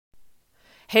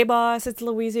Hey boss, it's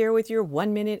Louise here with your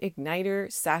 1 minute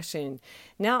igniter session.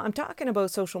 Now, I'm talking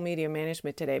about social media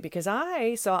management today because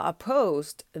I saw a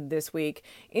post this week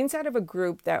inside of a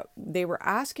group that they were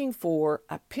asking for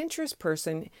a Pinterest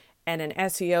person and an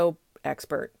SEO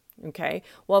expert. Okay.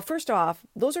 Well, first off,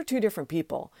 those are two different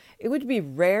people. It would be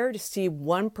rare to see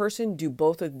one person do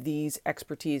both of these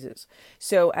expertises.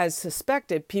 So, as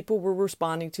suspected, people were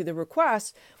responding to the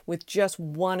requests with just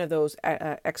one of those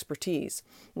expertise.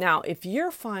 Now, if you're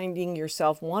finding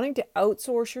yourself wanting to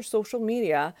outsource your social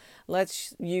media,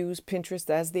 let's use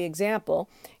Pinterest as the example,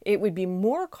 it would be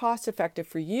more cost effective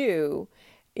for you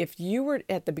if you were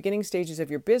at the beginning stages of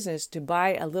your business to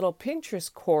buy a little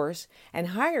Pinterest course and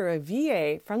hire a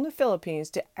VA from the Philippines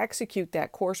to execute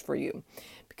that course for you.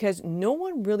 Because no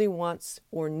one really wants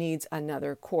or needs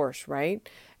another course, right?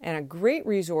 And a great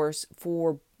resource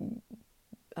for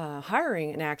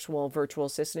hiring an actual virtual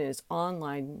assistant is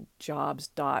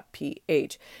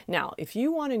onlinejobs.ph. Now, if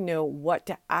you want to know what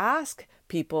to ask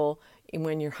people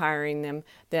when you're hiring them,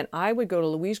 then I would go to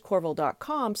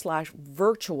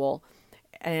louisecorville.com/virtual,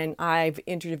 and I've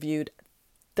interviewed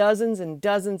dozens and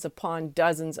dozens upon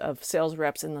dozens of sales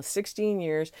reps in the 16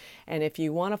 years. And if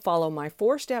you want to follow my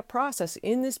 4-step process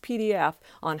in this PDF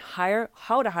on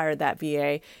how to hire that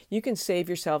VA, you can save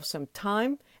yourself some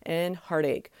time and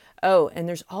heartache. Oh, and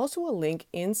there's also a link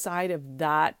inside of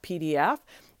that PDF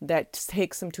that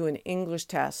takes them to an English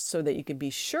test so that you can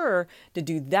be sure to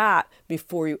do that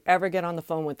before you ever get on the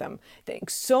phone with them.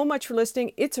 Thanks so much for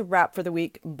listening. It's a wrap for the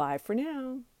week. Bye for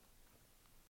now.